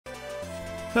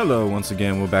Hello, once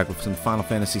again, we're back with some Final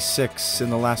Fantasy VI. In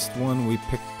the last one, we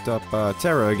picked up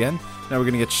Terra again. Now we're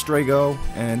going to get Strago,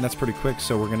 and that's pretty quick,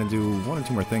 so we're going to do one or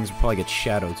two more things. We'll probably get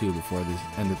Shadow, too, before the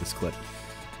end of this clip.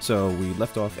 So we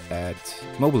left off at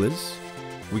Mobiliz.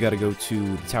 We got to go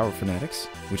to the Tower of Fanatics,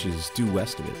 which is due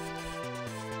west of it.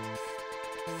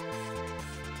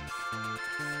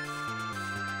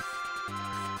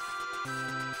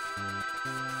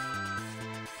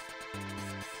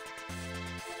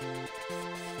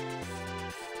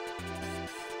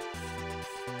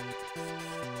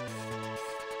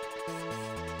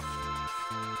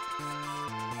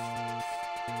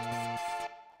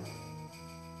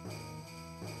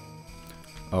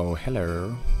 Oh,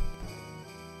 hello.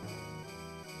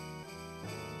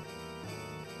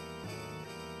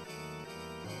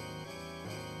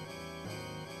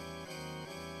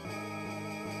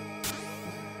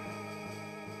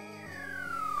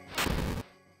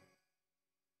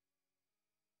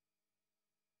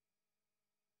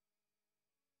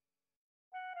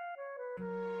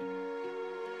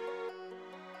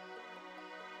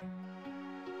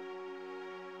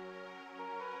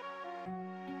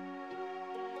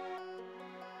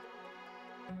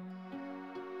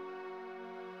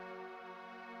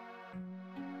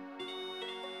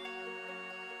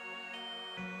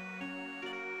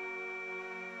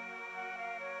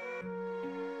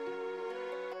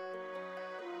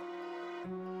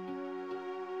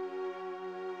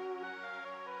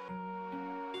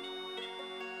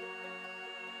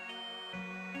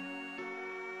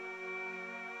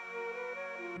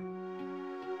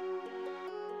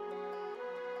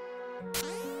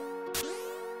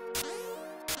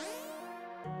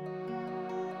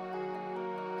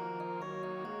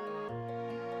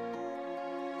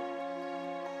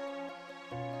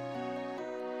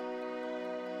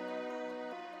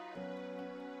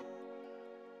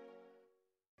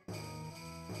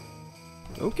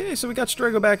 Okay, so we got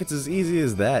Strago back. It's as easy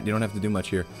as that. You don't have to do much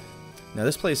here. Now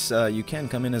this place, you can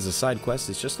come in as a side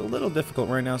quest. It's just a little difficult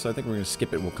right now, so I think we're going to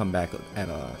skip it. We'll come back at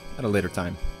a later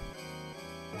time.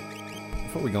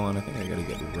 Before we go on, I think I got to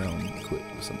get the realm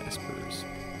equipped with some espers.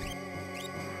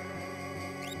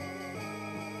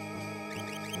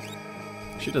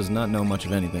 She does not know much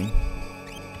of anything.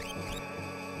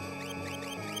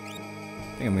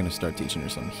 I think I'm going to start teaching her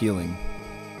some healing.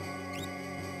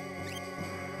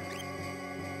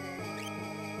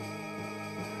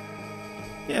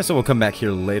 Yeah, so we'll come back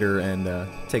here later and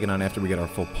take it on after we get our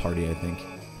full party, I think.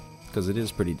 Because it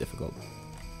is pretty difficult.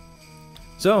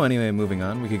 So anyway, moving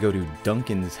on, we could go to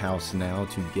Duncan's house now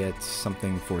to get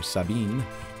something for Sabin.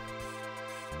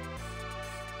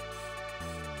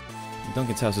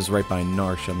 Duncan's house is right by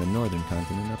Narsh on the northern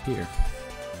continent up here.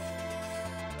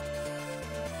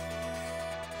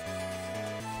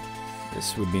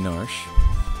 This would be Narsh.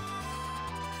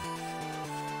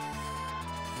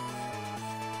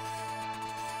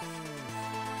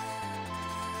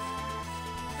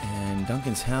 And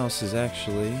Duncan's house is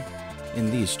actually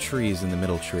in these trees in the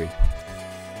middle tree.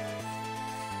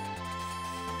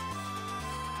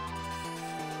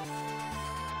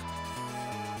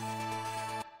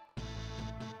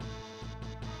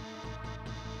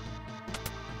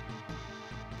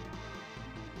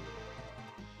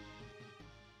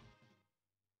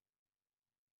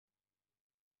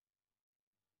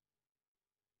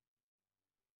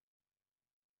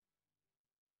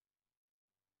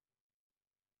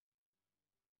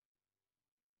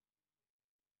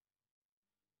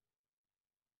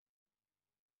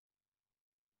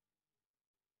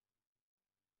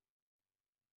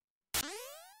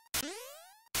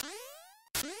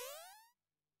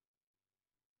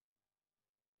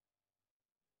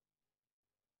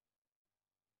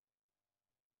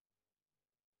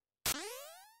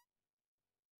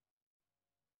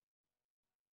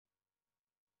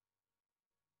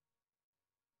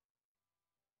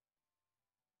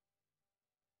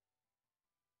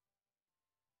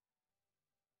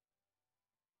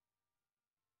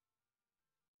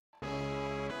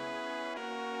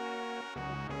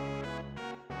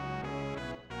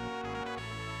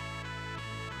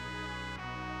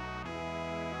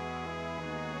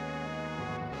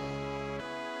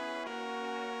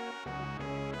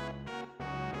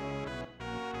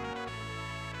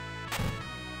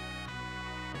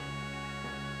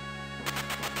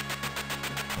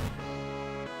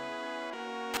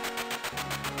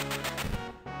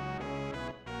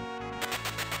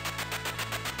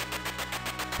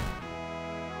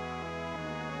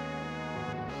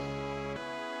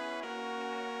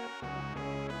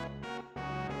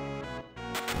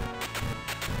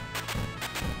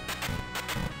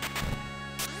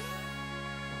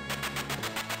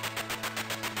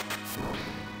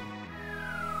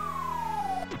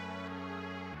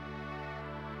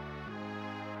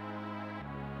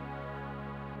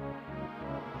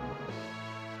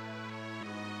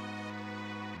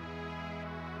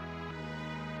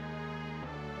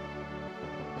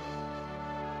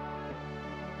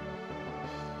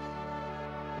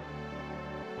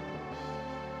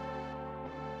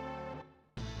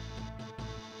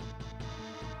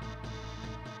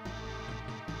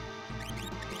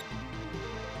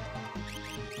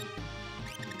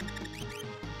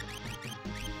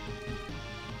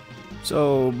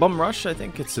 So, Bum Rush, I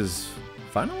think it's his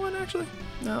final one, actually?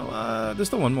 No, there's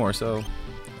still one more, so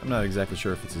I'm not exactly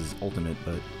sure if it's his ultimate,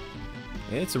 but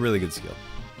it's a really good skill.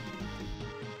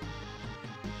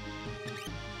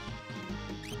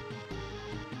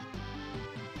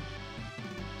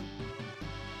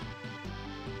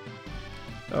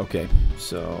 Okay,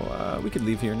 so we could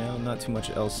leave here now. Not too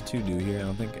much else to do here. I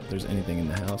don't think there's anything in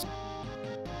the house.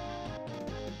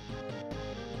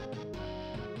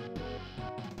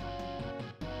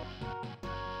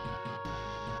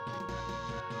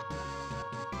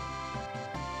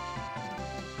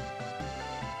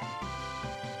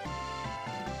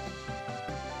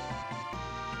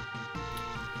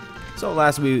 So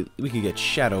last we could get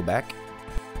Shadow back.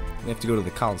 We have to go to the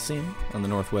Coliseum on the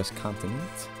northwest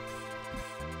continent.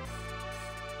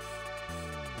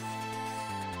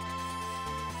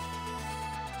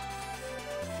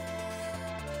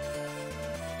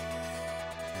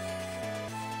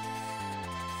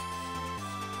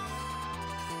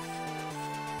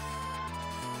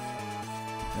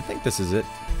 I think this is it.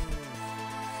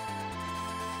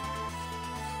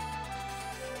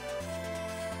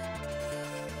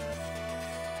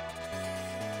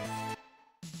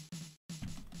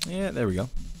 Yeah, there we go.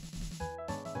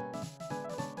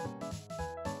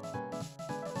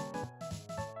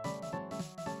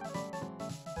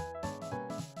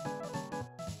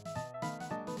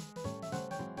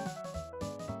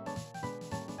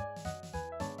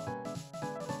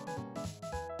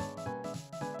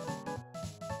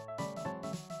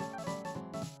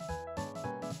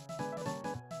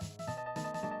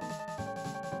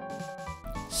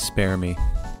 Spare me.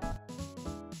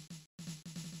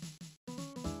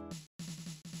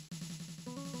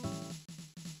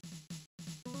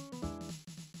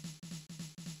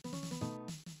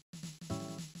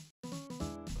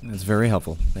 That's very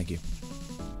helpful. Thank you.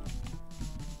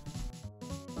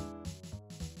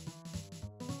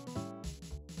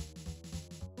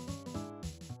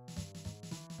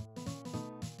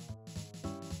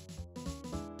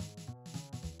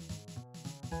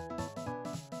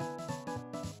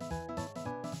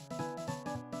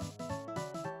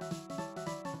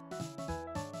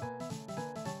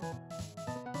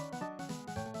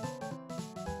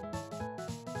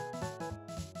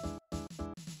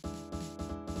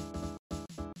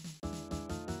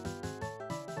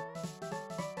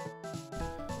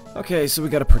 Okay, so we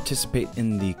gotta participate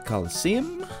in the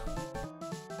Coliseum.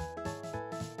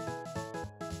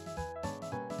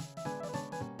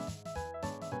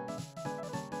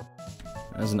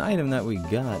 There's an item that we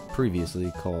got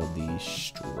previously called the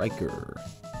Striker.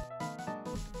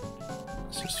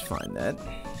 Let's just find that.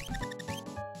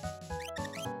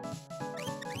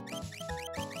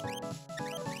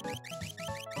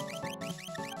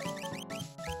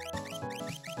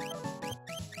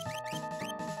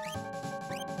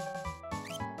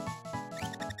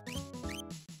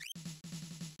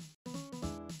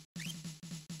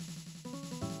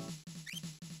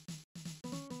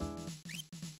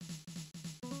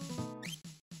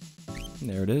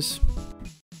 There it is.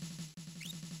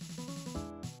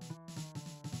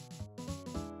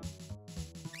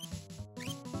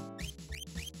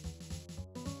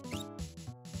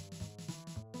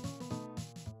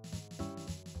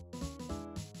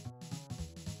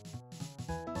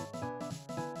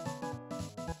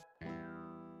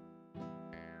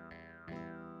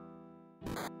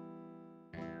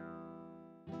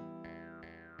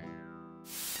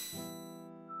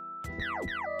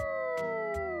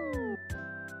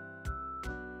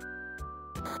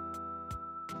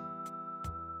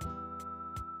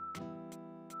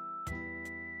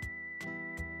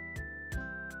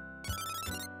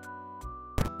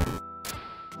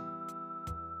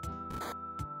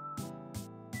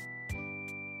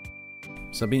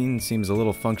 Sabin seems a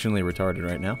little functionally retarded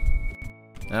right now.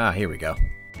 Ah, here we go.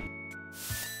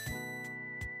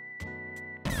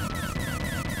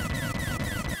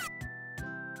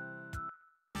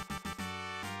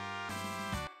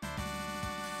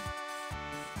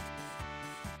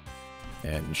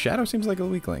 And Shadow seems like a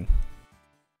weakling.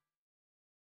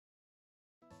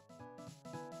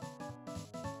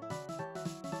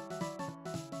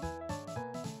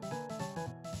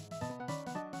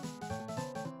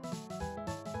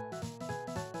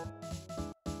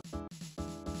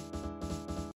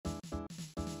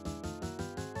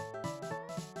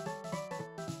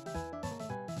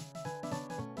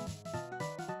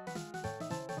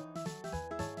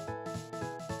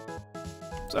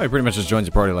 So he pretty much just joins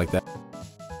your party like that.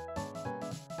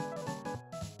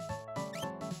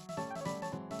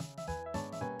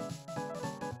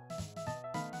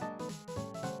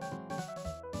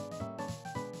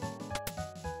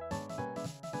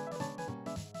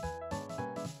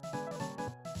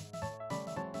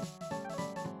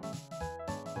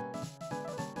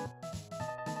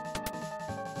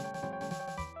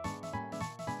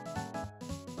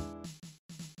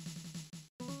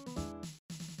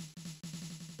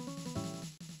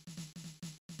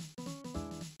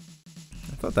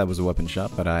 Thought that was a weapon shop,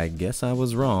 but I guess I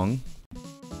was wrong.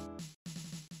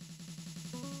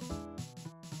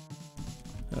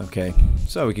 Okay,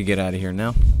 so we could get out of here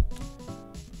now.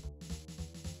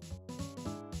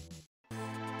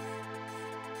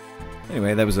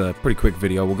 Anyway, that was a pretty quick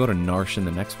video. We'll go to Narsh in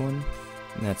the next one.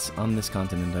 And that's on this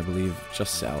continent, I believe,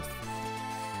 just south.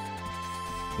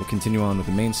 We'll continue on with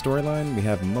the main storyline. We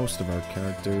have most of our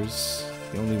characters.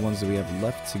 The only ones that we have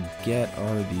left to get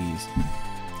are these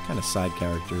kind of side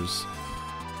characters.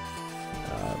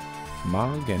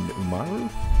 Mog and Umaru?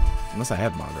 Unless I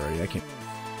have Mog already, I can't.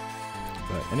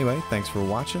 But anyway, thanks for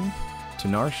watching. To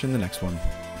Narsh in the next one.